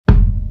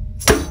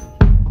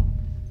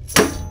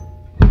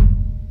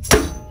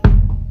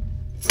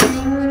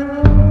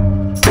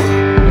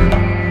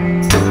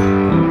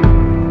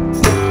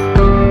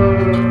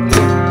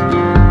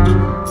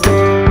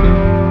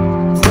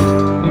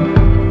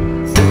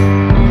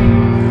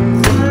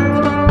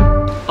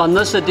On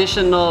this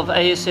edition of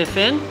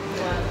ASFN,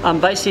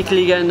 I'm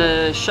basically going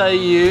to show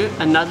you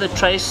another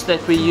trace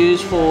that we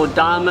use for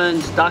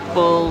diamonds,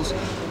 duckbills,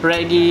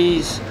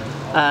 braggies,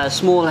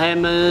 small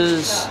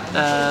hammers,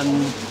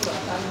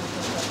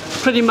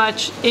 pretty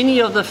much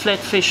any of the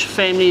flatfish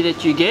family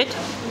that you get.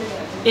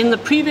 In the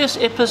previous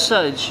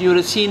episodes you would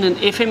have seen an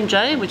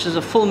FMJ, which is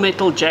a full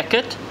metal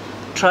jacket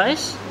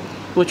trace,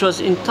 which was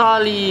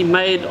entirely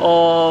made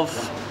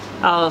of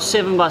our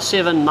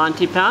 7x7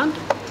 90-pound.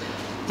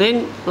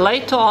 Then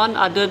later on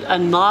I did a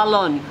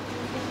nylon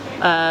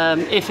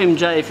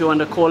FMJ, if you want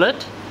to call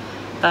it,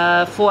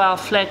 for our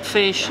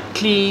flatfish,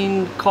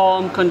 clean,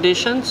 calm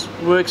conditions.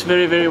 Works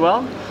very, very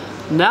well.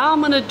 Now I'm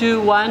going to do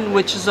one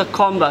which is a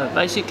combo.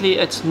 Basically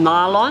it's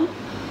nylon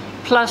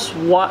plus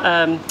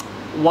wire.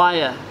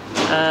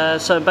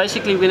 So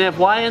basically we're going to have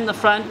wire in the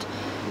front,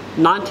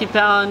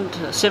 90-pound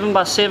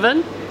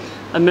 7x7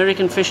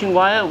 American fishing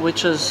wire,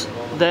 which is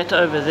that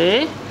over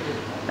there.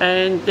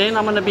 And then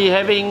I'm going to be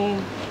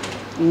having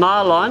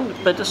nylon,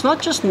 but it's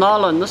not just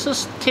nylon, this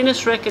is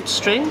tennis racket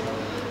string,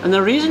 and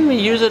the reason we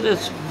use it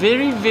is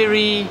very,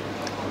 very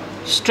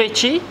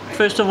stretchy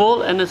first of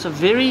all, and it's a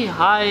very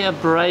high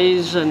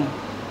abrasion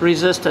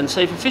resistance.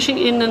 So if you're fishing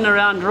in and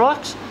around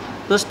rocks,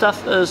 this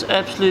stuff is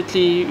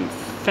absolutely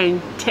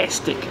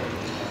fantastic.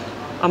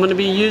 I'm going to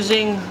be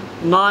using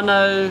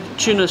nano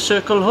tuna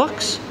circle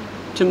hooks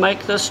to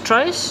make this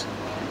trace,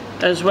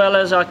 as well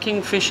as our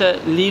Kingfisher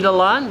leader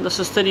line. This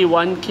is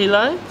 31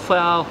 kilo for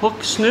our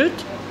hook snoot.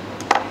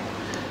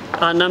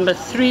 Our number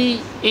 3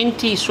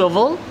 NT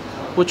swivel,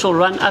 which will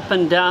run up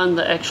and down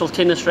the actual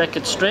tennis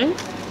racket string.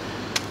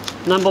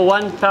 Number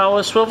 1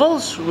 power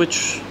swivels,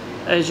 which,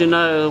 as you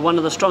know, one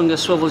of the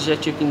strongest swivels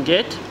that you can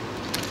get.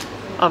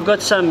 I've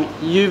got some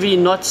UV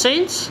knot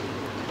sense,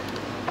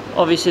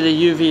 obviously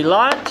the UV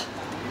light,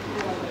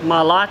 my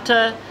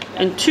lighter,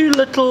 and 2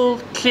 little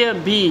clear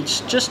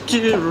beads just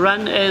to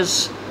run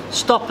as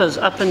stoppers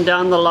up and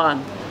down the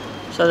line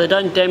so they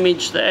don't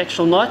damage the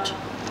actual knot.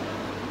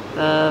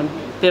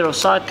 Pair of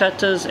side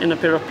cutters and a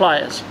pair of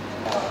pliers.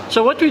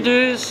 So what we do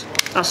is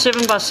our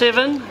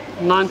 7x7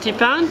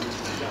 90-pound,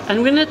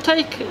 and we're going to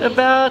take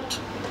about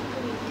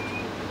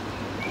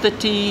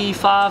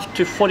 35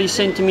 to 40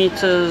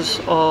 centimeters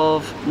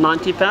of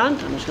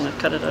 90-pound. I'm just going to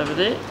cut it over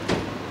there.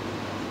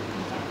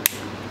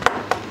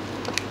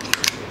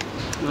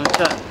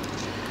 Okay.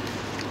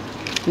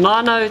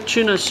 Nano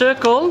tuna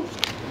circle,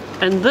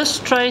 and this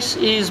trace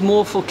is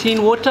more for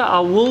clean water. I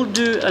will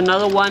do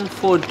another one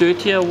for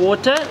dirtier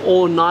water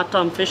or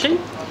nighttime fishing.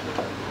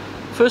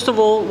 First of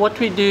all, what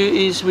we do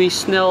is we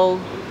snell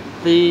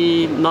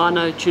the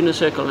nano tuna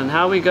circle, and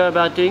how we go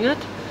about doing it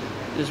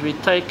is we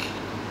take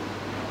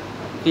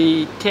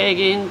the tag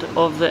end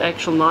of the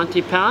actual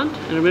 90-pound,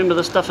 and remember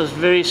this stuff is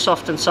very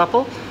soft and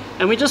supple,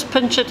 and we just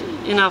pinch it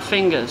in our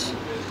fingers.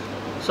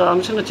 So I'm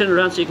just going to turn it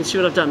around so you can see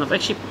what I've done. I've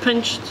actually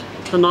pinched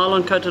the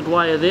nylon coated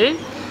wire there,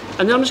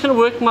 and then I'm just going to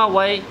work my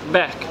way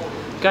back,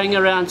 going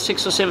around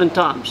 6 or 7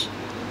 times.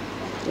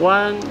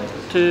 1,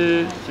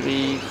 2,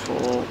 3,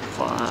 4,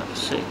 5,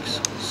 6,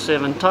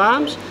 7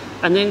 times,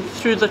 and then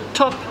through the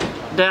top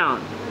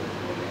down.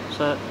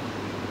 So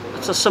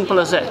it's as simple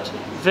as that.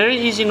 Very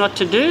easy not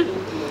to do.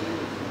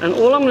 And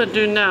all I'm going to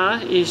do now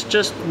is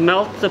just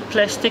melt the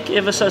plastic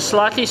ever so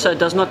slightly so it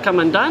does not come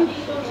undone.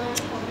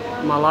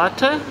 My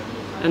lighter,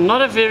 and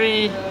not a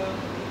very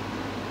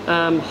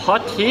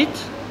hot heat.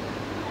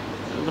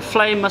 The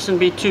flame mustn't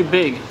be too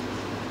big,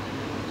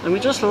 and we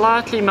just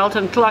lightly melt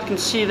it until I can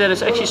see that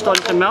it's actually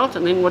starting to melt,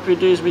 and then what we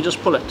do is we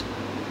just pull it.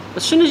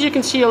 As soon as you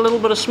can see a little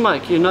bit of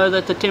smoke, you know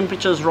that the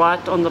temperature is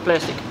right on the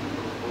plastic.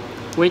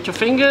 Wet your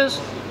fingers,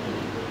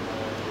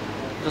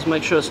 just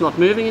make sure it's not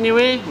moving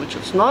anywhere, which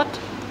it's not.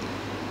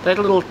 That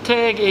little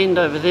tag end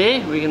over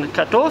there we're going to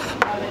cut off.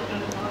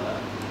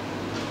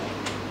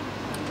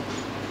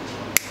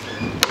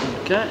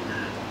 Okay.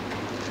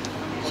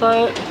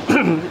 So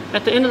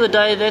at the end of the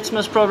day, that's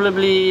most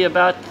probably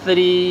about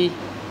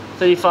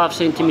 35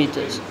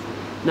 centimeters.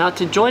 Now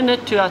to join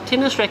it to our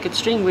tennis racket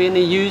string, we're going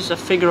to use a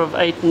figure of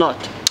 8 knot.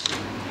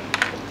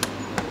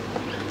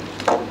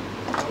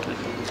 Okay.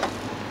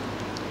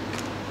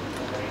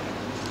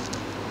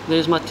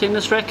 There's my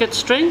tennis racket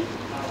string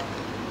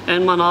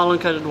and my nylon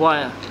coated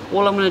wire.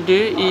 All I'm going to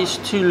do is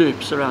 2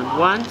 loops around.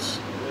 Once,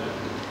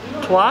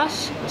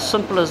 twice, as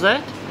simple as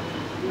that.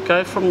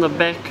 Go from the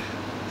back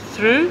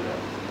through,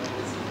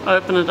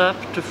 open it up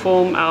to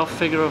form our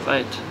figure of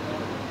 8.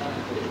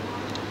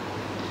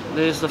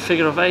 There's the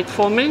figure of 8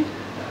 forming.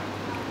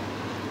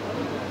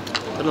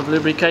 A bit of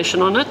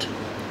lubrication on it,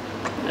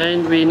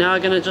 and we're now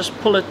going to just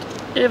pull it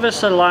ever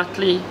so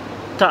lightly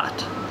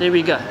tight. There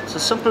we go. It's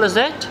as simple as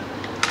that.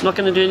 Not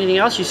going to do anything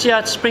else. You see how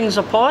it springs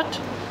apart?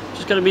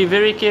 Just got to be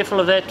very careful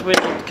of that when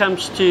it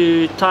comes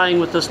to tying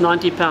with this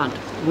 90-pound.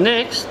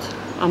 Next,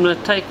 I'm going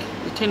to take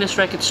the tennis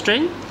racket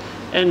string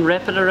and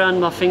wrap it around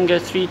my finger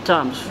 3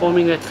 times,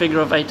 forming that figure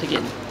of 8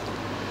 again.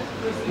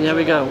 And there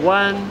we go.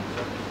 1,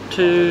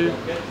 2,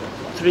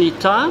 3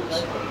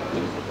 times.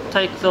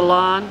 Take the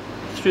line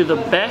through the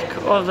back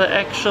of the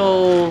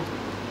actual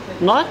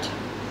knot,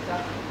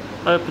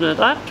 open it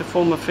up to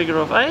form a figure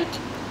of 8.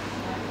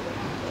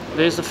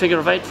 There's the figure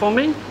of 8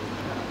 forming.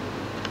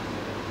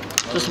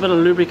 Just a bit of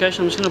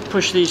lubrication. I'm just going to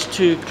push these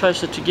two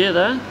closer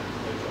together.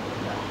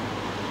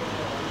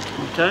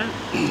 Okay.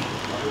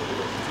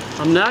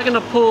 I'm now going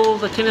to pull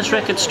the tennis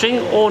racket string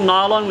or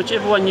nylon,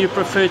 whichever one you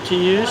prefer to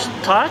use,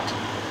 tight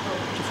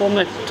to form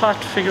that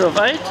tight figure of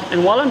 8.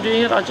 And while I'm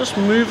doing it, I just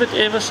move it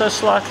ever so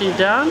slightly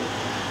down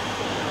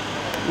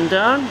and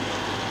down.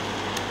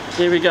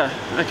 There we go.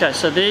 Okay,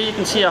 so there you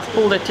can see I've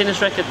pulled that tennis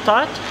racket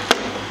tight.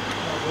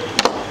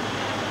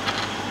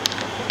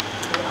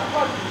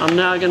 I'm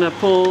now going to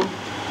pull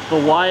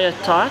the wire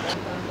tight.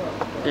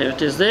 There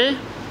it is there.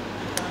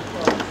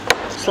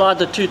 Slide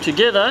the two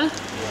together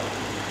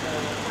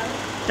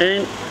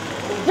and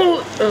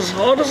pull as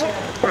hard as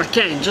I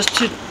can just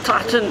to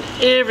tighten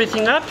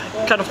everything up.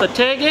 Cut off the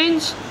tag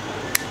ends.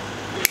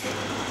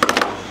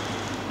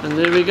 And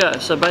there we go.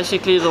 So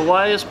basically the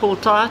wire is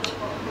pulled tight,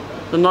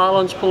 the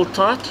nylon's pulled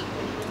tight.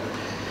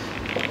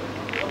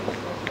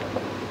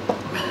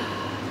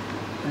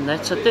 And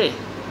that's it there.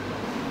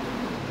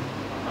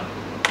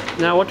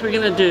 Now what we're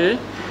going to do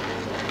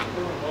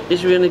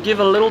is we're going to give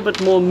a little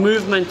bit more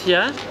movement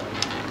here,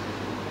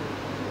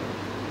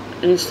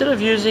 and instead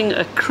of using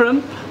a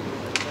crimp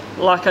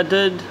like I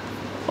did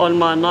on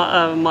my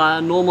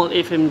normal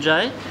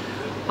FMJ,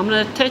 I'm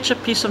going to attach a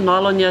piece of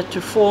nylon here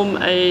to form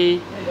a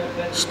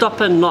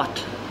stopper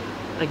knot.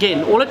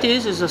 Again, all it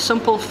is a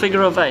simple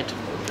figure of 8.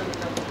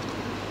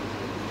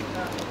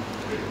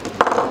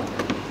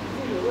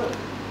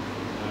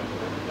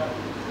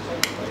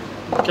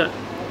 Okay.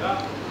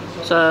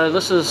 So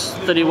this is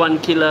 31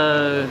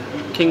 kilo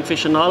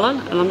kingfisher nylon,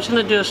 and I'm just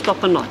going to do a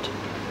stopper knot.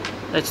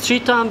 That's 3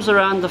 times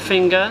around the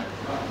finger,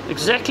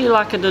 exactly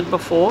like I did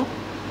before.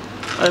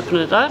 Open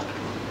it up,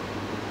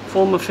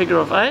 form a figure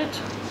of 8,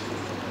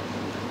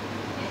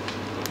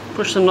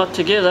 push the knot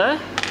together,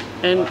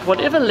 and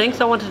whatever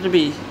length I want it to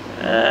be,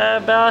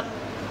 about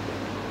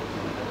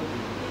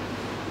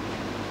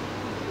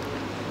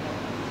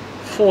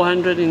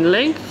 400 in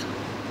length.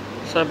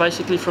 So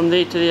basically from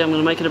there to there I'm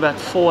going to make it about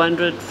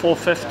 400,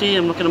 450.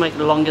 I'm not going to make it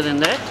longer than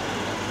that.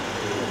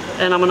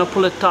 And I'm going to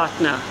pull it tight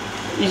now.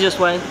 Easiest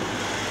way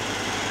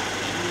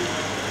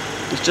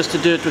is just to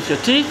do it with your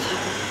teeth.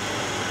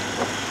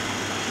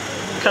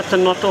 Cut the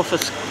knot off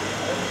as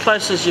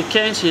close as you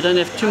can so you don't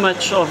have too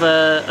much of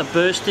a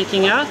burr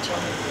sticking out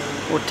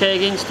or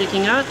tag end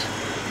sticking out.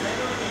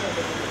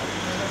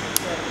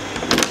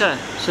 Okay,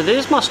 so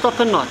there's my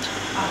stopper knot.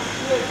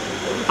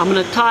 I'm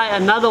going to tie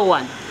another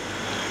one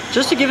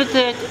just to give it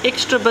that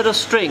extra bit of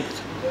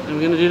strength. And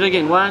we're going to do it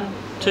again. 1,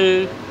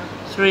 2,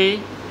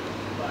 3.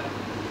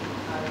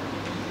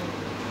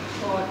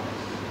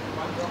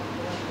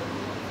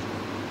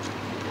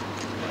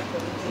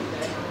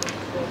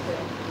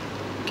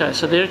 Okay,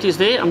 so there it is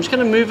there. I'm just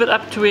going to move it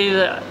up to where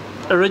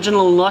the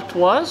original knot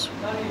was,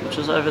 which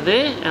is over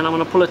there, and I'm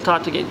going to pull it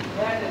tight again.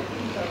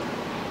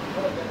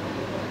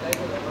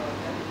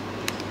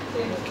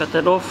 Cut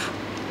that off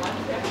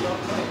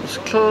as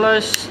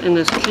close and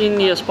as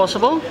cleanly as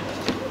possible.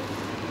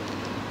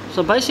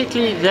 So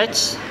basically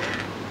that's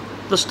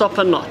the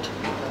stopper knot,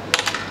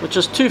 which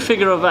is 2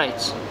 figure of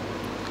 8s.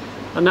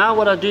 And now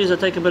what I do is I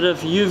take a bit of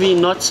UV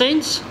knot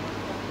sense.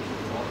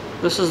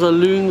 This is the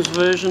Loon's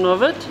version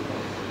of it,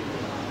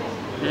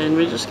 and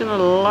we're just going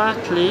to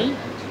lightly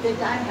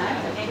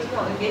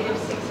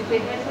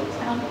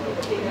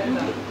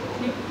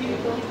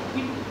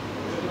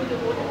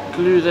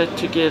glue that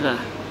together.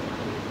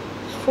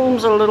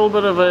 Forms a little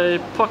bit of a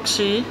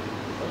epoxy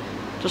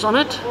just on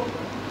it.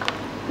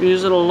 We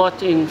use it a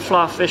lot in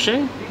fly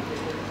fishing.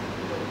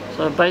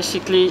 So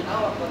basically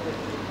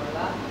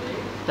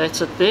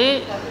that's it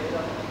there.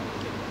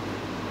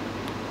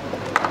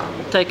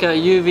 Take a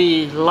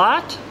UV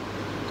light,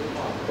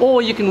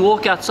 or you can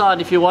walk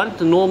outside if you want.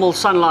 The normal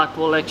sunlight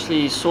will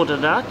actually sort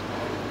it out,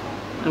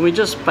 and we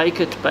just bake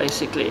it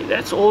basically.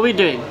 That's all we're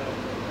doing.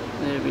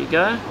 There we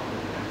go.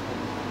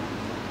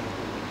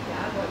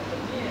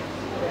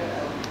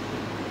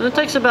 And it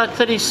takes about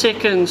 30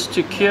 seconds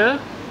to cure,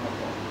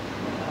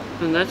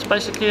 and that's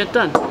basically it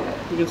done.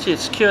 You can see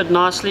it's cured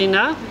nicely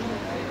now.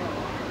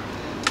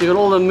 You've got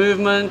all the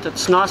movement,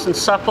 it's nice and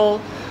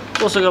supple.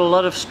 It's also got a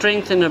lot of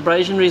strength and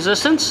abrasion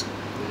resistance.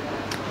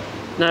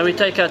 Now we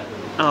take out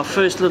our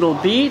first little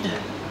bead,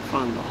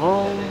 find the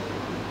hole.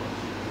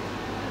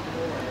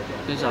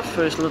 There's our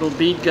first little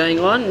bead going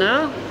on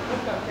now.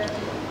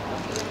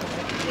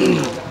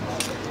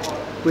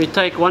 We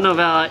take one of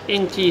our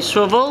NT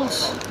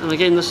swivels, and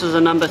again this is a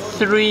number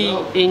 3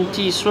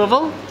 NT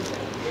swivel.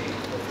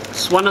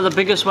 It's one of the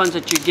biggest ones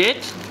that you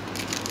get.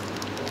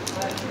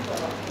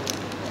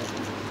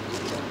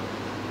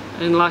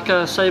 And like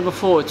I say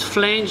before, it's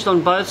flanged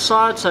on both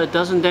sides so it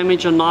doesn't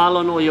damage your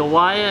nylon or your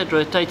wire. It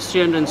rotates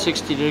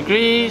 360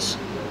 degrees.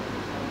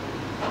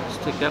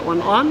 Stick that one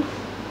on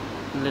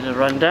and let it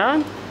run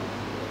down.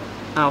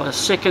 Our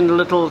second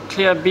little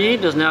clear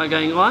bead is now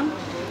going on,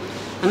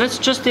 and it's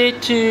just there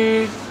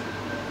to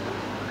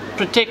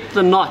protect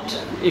the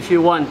knot if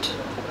you want.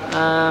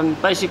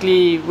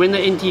 Basically when the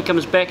NT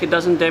comes back, it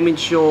doesn't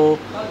damage your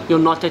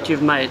knot that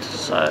you've made.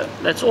 So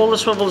that's all the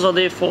swivels are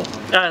there for.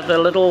 The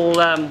little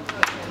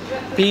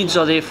beads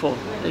are there for.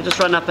 They just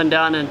run up and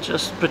down and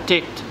just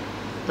protect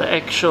the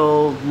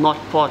actual knot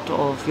part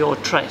of your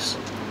trace.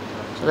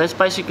 So that's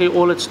basically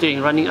all it's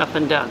doing, running up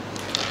and down.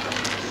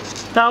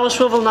 Power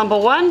swivel number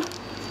 1,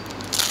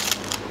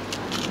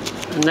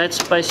 and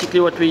that's basically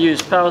what we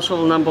use. Power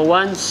swivel number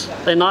 1s,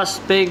 they're nice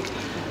big.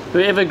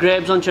 Whoever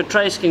grabs onto your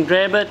trace can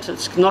grab it.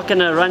 It's not going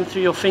to run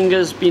through your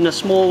fingers being a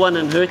small one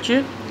and hurt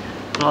you.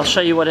 And I'll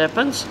show you what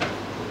happens.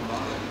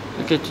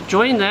 Okay, to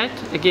join that,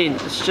 again,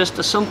 it's just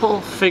a simple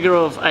figure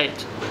of 8.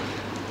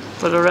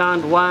 Put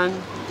around 1,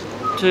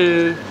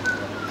 2,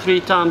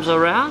 3 times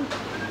around,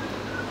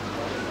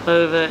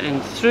 over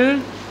and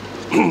through.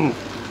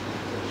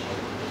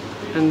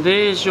 And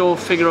there's your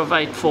figure of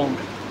 8 formed.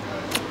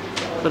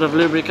 Bit of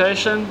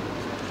lubrication,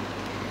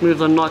 move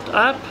the knot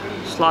up,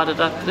 slide it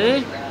up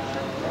there.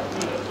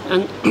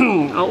 And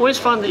I always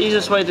find the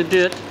easiest way to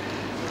do it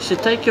is to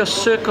take your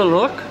circle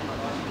hook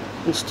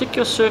and stick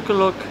your circle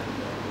hook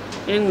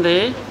in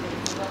there,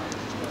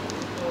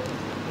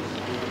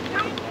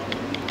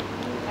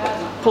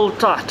 pull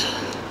tight,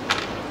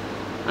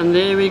 and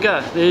there we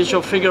go. There's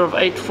your figure of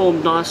 8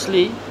 formed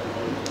nicely.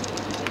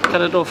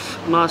 Cut it off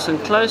nice and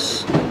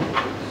close,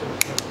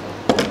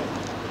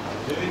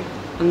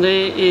 and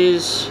there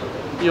is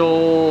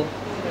your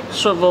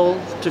swivel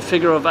to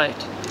figure of 8.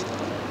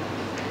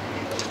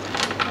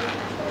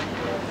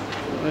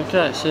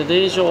 Okay, so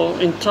there's your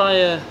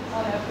entire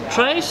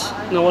trace.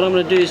 Now what I'm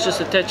going to do is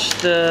just attach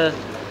the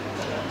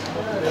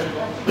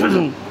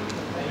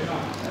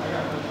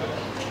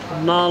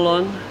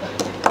nylon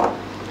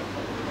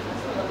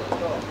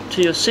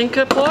to your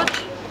sinker part,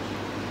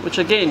 which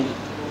again,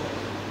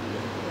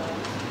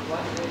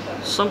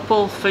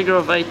 simple figure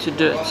of 8 to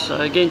do it.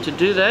 So again, to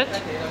do that,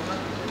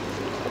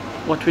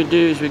 what we do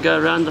is we go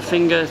around the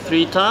finger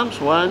 3 times,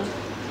 1,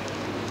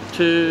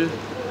 2,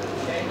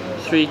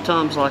 3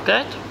 times like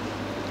that,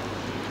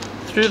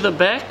 through the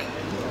back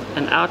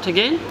and out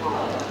again.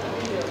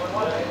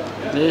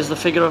 There's the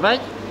figure of 8.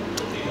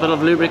 Bit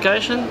of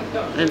lubrication,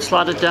 and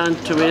slide it down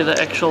to where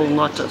the actual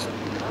knot is.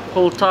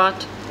 Pull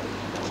tight,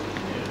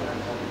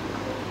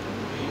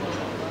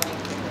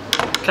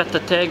 cut the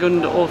tag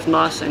end off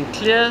nice and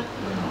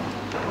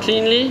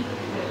cleanly,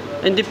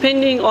 and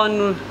depending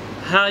on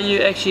how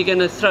you're actually going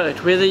to throw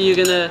it, whether you're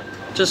going to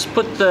just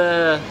put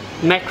the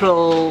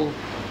mackerel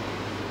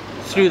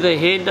through the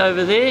head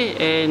over there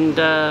and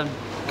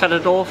cut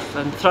it off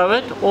and throw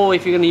it, or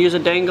if you're going to use a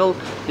dangle,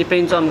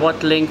 depends on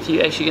what length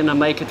you're actually going to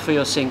make it for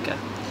your sinker.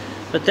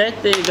 But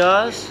that there,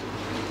 guys,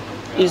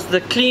 is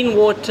the clean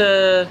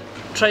water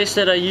trace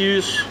that I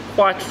use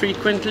quite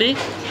frequently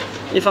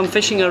if I'm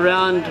fishing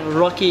around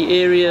rocky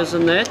areas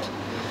and that.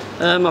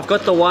 I've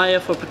got the wire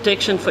for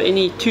protection for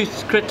any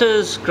toothed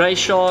critters, grey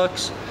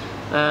sharks,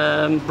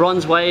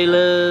 bronze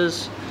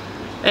whalers,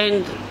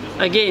 and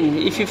again,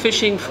 if you're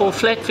fishing for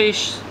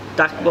flatfish,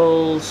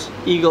 duckbills,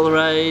 eagle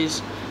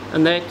rays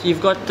and that,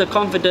 you've got the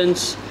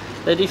confidence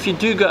that if you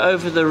do go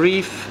over the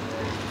reef,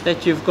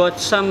 that you've got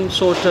some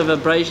sort of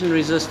abrasion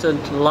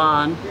resistant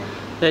line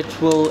that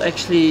will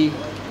actually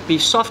be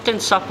soft and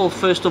supple,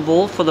 first of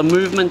all, for the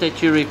movement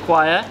that you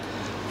require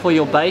for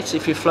your baits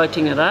if you're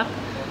floating it up,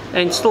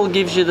 and still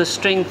gives you the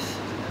strength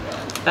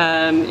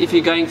if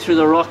you're going through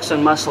the rocks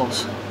and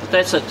mussels. But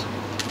that's it,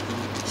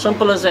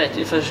 simple as that.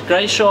 If a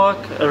grey shark,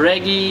 a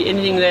raggy,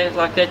 anything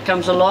like that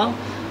comes along,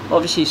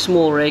 obviously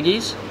small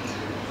raggies,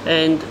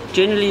 and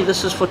generally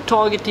this is for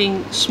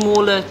targeting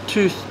smaller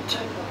toothed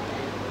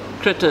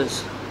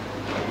critters,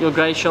 your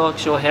grey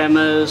sharks, your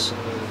hammers,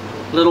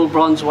 little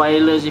bronze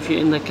whalers if you're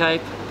in the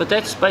Cape. But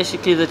that's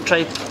basically the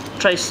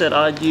trace that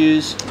I'd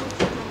use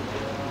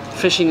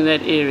fishing in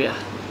that area.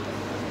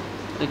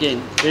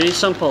 Again, very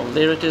simple,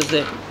 there it is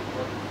there.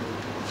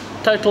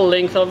 Total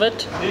length of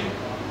it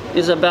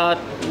is about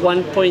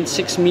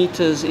 1.6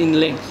 meters in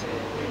length,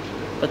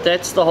 but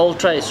that's the whole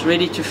trace,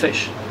 ready to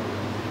fish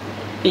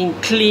in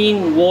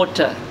clean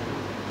water.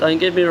 Don't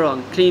get me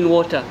wrong, clean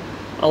water.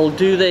 I'll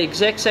do the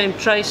exact same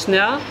trace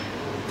now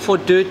for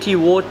dirty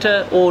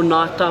water or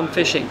nighttime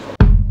fishing.